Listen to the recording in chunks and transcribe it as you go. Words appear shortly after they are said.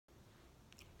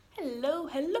Hello.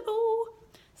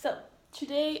 So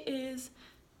today is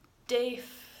day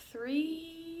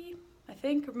 3, I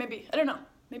think, or maybe, I don't know,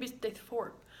 maybe it's day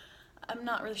 4. I'm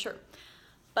not really sure.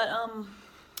 But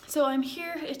so I'm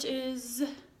here. It is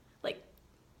like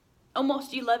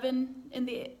almost 11 in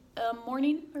the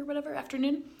morning or whatever,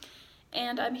 afternoon.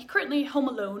 And I'm currently home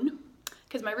alone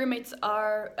because my roommates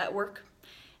are at work.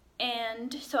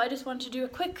 And so I just wanted to do a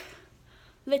quick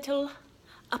little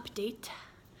update.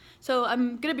 So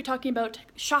I'm going to be talking about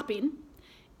shopping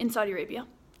in Saudi Arabia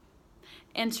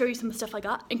and show you some of the stuff I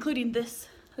got, including this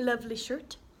lovely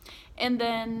shirt. And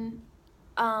then,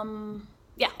 yeah, I'm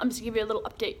just going to give you a little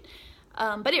update.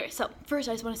 But anyway, so first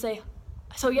I just want to say,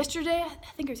 so yesterday,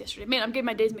 I think it was yesterday, man, I'm getting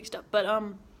my days mixed up, but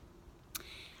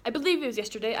I believe it was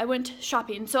yesterday, I went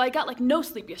shopping. So I got like no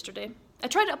sleep yesterday. I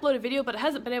tried to upload a video, but it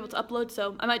hasn't been able to upload,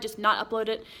 so I might just not upload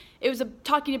it. It was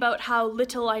talking about how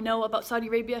little I know about Saudi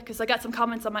Arabia, because I got some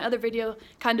comments on my other video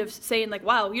kind of saying like,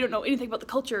 wow, you don't know anything about the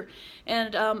culture.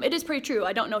 And it is pretty true.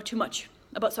 I don't know too much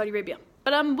about Saudi Arabia.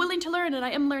 But I'm willing to learn, and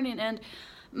I am learning, and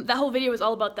that whole video was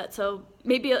all about that. So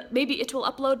maybe it will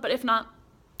upload, but if not,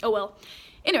 oh well.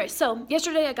 Anyway, so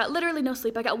yesterday I got literally no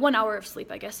sleep. I got 1 hour of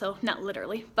sleep, I guess, so not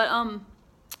literally. But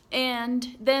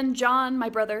and then John, my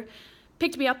brother,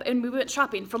 picked me up and we went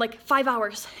shopping for like 5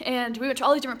 hours, and we went to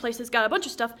all these different places, got a bunch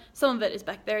of stuff. Some of it is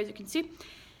back there, as you can see,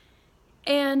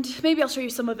 and maybe I'll show you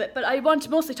some of it, but I want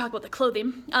to mostly talk about the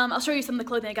clothing. I'll show you some of the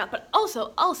clothing I got, but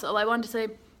also I wanted to say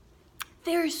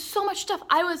there's so much stuff.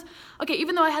 Okay,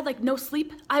 even though I had like no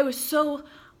sleep, I was so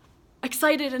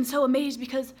excited and so amazed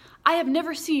because I have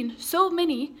never seen so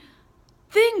many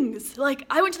things. Like,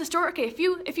 I went to the store. Okay, if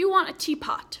you want a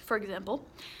teapot, for example,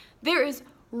 there is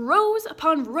rows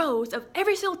upon rows of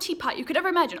every single teapot you could ever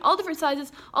imagine, all different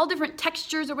sizes, all different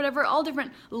textures or whatever, all different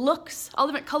looks, all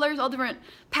different colors, all different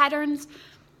patterns.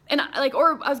 And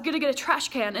or I was gonna get a trash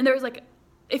can, and there was like,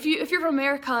 if you're from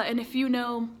America and if you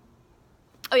know,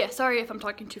 oh yeah, sorry if I'm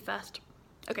talking too fast.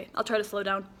 Okay, I'll try to slow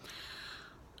down.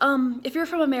 If you're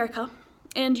from America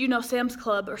and you know Sam's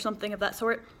Club or something of that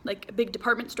sort, like a big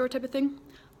department store type of thing,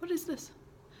 what is this?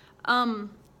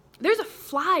 There's a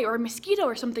fly or a mosquito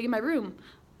or something in my room.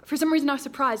 For some reason I was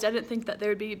surprised. I didn't think that there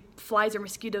would be flies or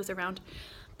mosquitoes around.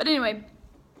 But anyway,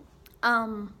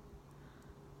 what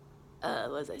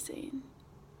was I saying?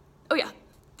 Oh yeah,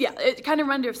 it kind of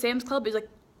reminded me of Sam's Club. It's like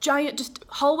giant just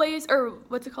hallways, or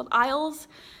what's it called, aisles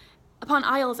upon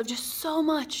aisles of just so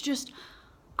much.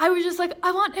 I was just like,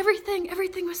 I want everything.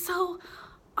 Everything was so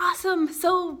awesome,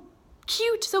 so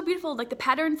cute, so beautiful. Like the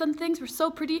patterns on things were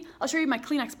so pretty. I'll show you my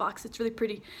Kleenex box. It's really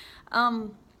pretty.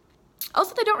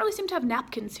 Also, they don't really seem to have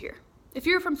napkins here. If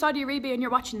you're from Saudi Arabia and you're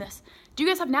watching this, do you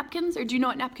guys have napkins, or do you know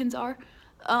what napkins are?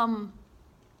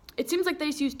 It seems like they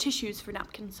just use tissues for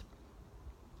napkins.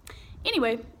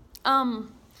 Anyway,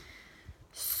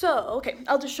 so, okay,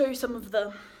 I'll just show you some of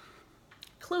the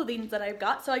clothing that I've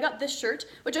got. So I got this shirt,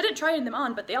 which I didn't try them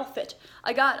on, but they all fit.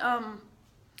 I got,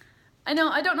 I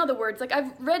don't know the words. Like,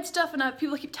 I've read stuff and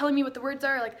people keep telling me what the words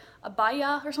are, like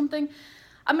abaya or something.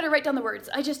 I'm gonna write down the words.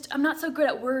 I'm not so good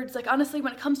at words. Like, honestly,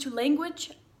 when it comes to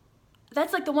language,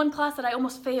 that's like the one class that I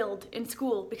almost failed in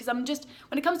school, because when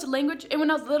it comes to language, and when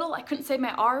I was little, I couldn't say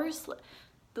my R's,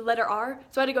 the letter R,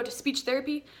 so I had to go to speech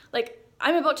therapy. Like,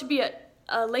 I'm about to be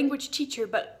a language teacher,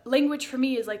 but language for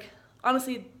me is like,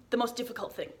 honestly, the most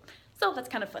difficult thing. So that's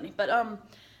kind of funny, but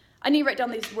I need to write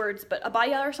down these words, but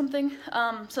abaya or something.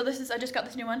 So I just got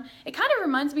this new one. It kind of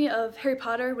reminds me of Harry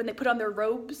Potter when they put on their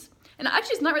robes. And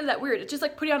actually it's not really that weird. It's just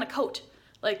like putting on a coat.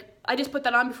 Like, I just put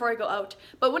that on before I go out.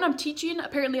 But when I'm teaching,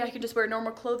 apparently I can just wear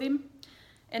normal clothing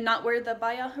and not wear the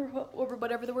abaya or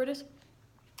whatever the word is.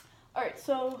 Alright,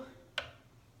 so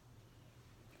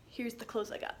here's the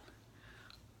clothes I got.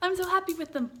 I'm so happy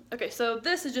with them. Okay, so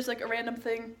this is just like a random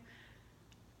thing.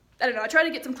 I don't know, I try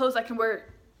to get some clothes I can wear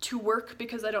to work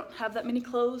because I don't have that many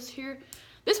clothes here.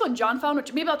 This one John found,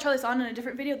 which maybe I'll try this on in a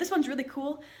different video. This one's really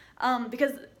cool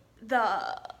because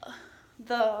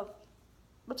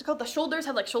what's it called? The shoulders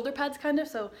have like shoulder pads kind of,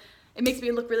 so it makes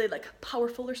me look really like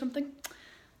powerful or something.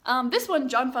 This one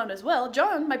John found as well.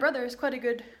 John, my brother, is quite a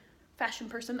good fashion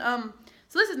person.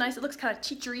 So this is nice. It looks kind of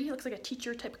teachery. It looks like a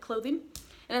teacher type of clothing.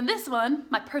 And then this one,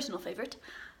 my personal favorite.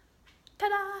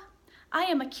 Ta-da! I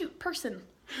am a cute person.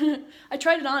 I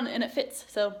tried it on and it fits,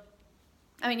 so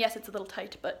I mean, yes, it's a little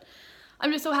tight, but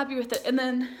I'm just so happy with it. And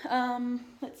then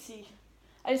let's see,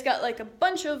 I just got like a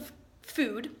bunch of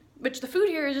food, which the food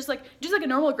here is just like a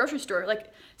normal grocery store.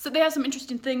 Like, so they have some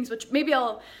interesting things, which maybe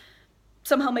I'll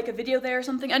somehow make a video there or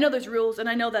something. I know there's rules, and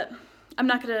I know that I'm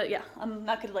not gonna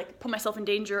like put myself in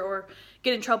danger or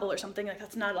get in trouble or something. Like,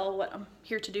 that's not all what I'm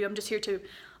here to do. I'm just here to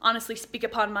honestly speak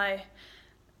upon my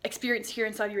experience here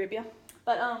in Saudi Arabia.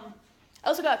 But I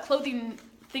also got a clothing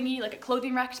thingy, like a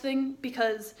clothing rack thing,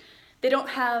 because they don't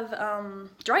have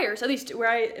dryers. At least where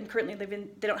I am currently living,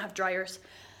 they don't have dryers.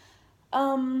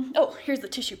 Oh, here's the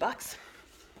tissue box.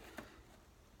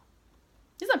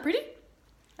 Isn't that pretty?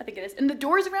 I think it is. And the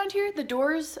doors around here, the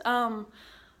doors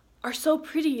are so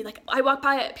pretty. Like, I walk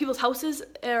by people's houses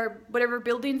or whatever,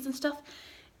 buildings and stuff,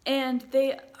 and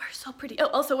they are so pretty. Oh,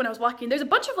 also when I was walking, there's a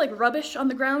bunch of like rubbish on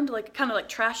the ground, like kind of like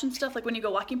trash and stuff, like when you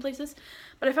go walking places.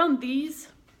 But I found these.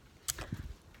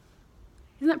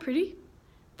 Isn't that pretty?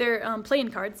 They're playing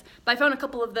cards. But I found a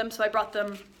couple of them, so I brought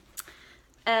them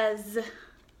as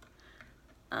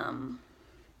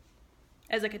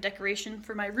like a decoration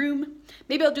for my room.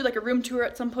 Maybe I'll do like a room tour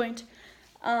at some point.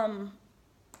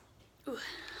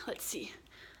 Let's see.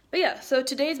 But yeah, so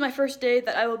today's my first day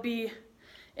that I will be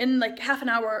in like half an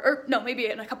hour, or no, maybe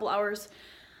in a couple hours,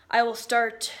 I will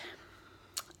start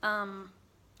to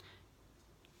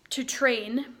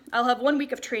train. I'll have 1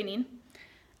 week of training.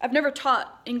 I've never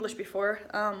taught English before,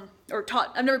 I've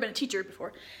never been a teacher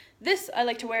before. This I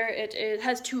like to wear. It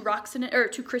has 2 rocks in it, or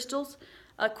 2 crystals.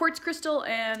 A quartz crystal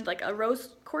and like a rose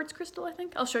quartz crystal, I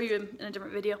think. I'll show you in a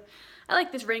different video. I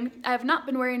like this ring. I have not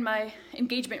been wearing my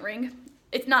engagement ring.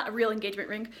 It's not a real engagement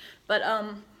ring, but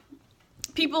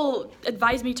people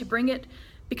advised me to bring it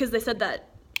because they said that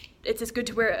it's just good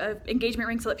to wear an engagement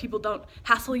ring so that people don't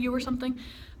hassle you or something.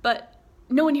 But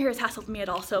no one here has hassled me at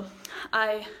all, so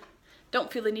I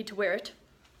don't feel the need to wear it.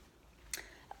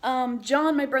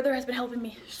 John, my brother, has been helping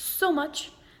me so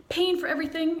much, paying for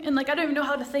everything, and like I don't even know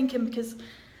how to thank him, because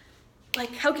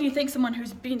like how can you thank someone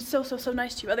who's being so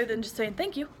nice to you other than just saying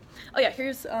thank you? Oh yeah,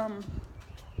 here's one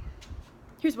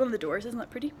of the doors. Isn't that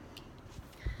pretty?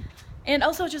 And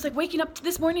also just like waking up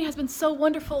this morning has been so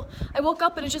wonderful. I woke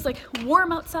up and it's just like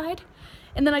warm outside,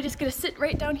 and then I just get to sit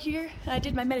right down here and I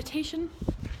did my meditation.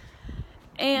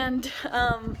 And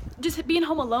just being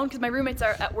home alone, because my roommates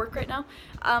are at work right now.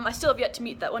 I still have yet to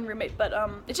meet that one roommate, but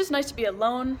it's just nice to be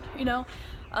alone, you know.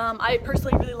 I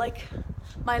personally really like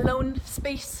my alone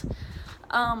space.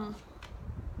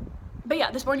 But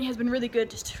yeah, this morning has been really good.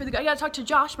 Just really good. I gotta talk to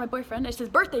Josh, my boyfriend. It's his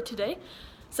birthday today,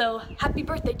 so happy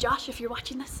birthday, Josh, if you're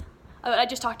watching this. I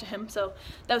just talked to him, so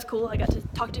that was cool. I got to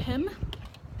talk to him.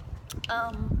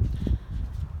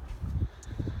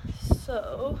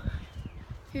 So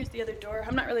here's the other door.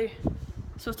 I'm not really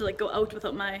supposed to like go out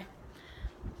without my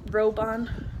robe on,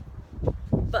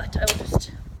 but I will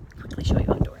just quickly show you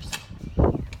outdoors.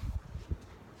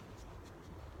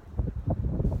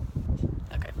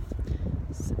 Okay,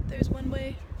 so there's one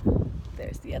way,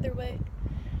 there's the other way.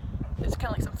 There's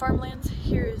kind of like some farmlands.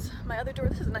 Here's my other door.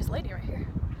 This is a nice lighting right here.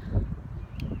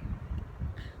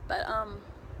 But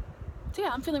so yeah,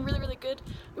 I'm feeling really good.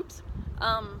 Oops.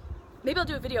 Maybe I'll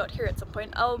do a video out here at some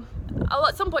point. I'll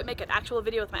at some point make an actual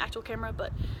video with my actual camera,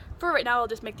 but for right now I'll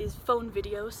just make these phone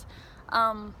videos.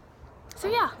 So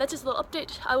yeah, that's just a little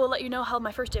update. I will let you know how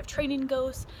my first day of training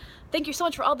goes. Thank you so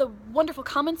much for all the wonderful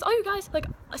comments. Oh, you guys, like,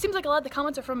 it seems like a lot of the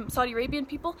comments are from Saudi Arabian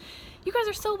people. You guys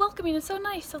are so welcoming and so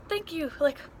nice, so thank you.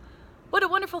 Like, what a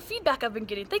wonderful feedback I've been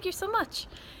getting. Thank you so much.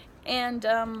 And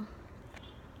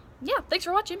yeah, thanks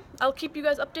for watching. I'll keep you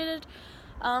guys updated.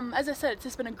 As I said, it's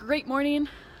just been a great morning.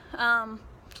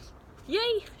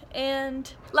 Yay!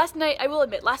 And last night, I will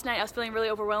admit, last night I was feeling really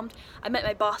overwhelmed. I met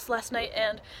my boss last night,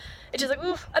 and it's just like,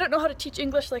 oof, I don't know how to teach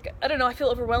English. Like, I don't know, I feel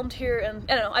overwhelmed here, and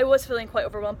I don't know, I was feeling quite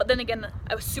overwhelmed, but then again,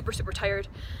 I was super tired.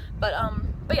 But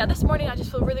yeah, this morning I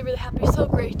just feel really happy, so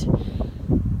great.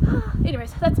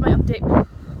 Anyways, that's my update.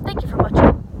 Thank you for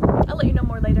watching. I'll let you know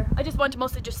more later. I just wanted to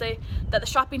mostly just say that the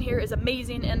shopping here is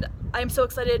amazing, and I am so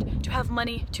excited to have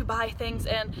money to buy things,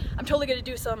 and I'm totally going to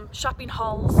do some shopping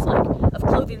hauls like of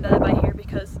clothing that I buy here,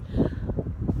 because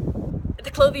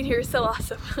the clothing here is so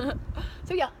awesome.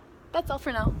 So yeah, that's all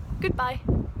for now. Goodbye.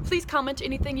 Please comment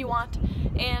anything you want,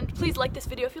 and please like this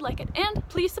video if you like it, and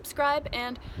please subscribe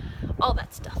and all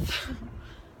that stuff.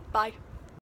 Bye.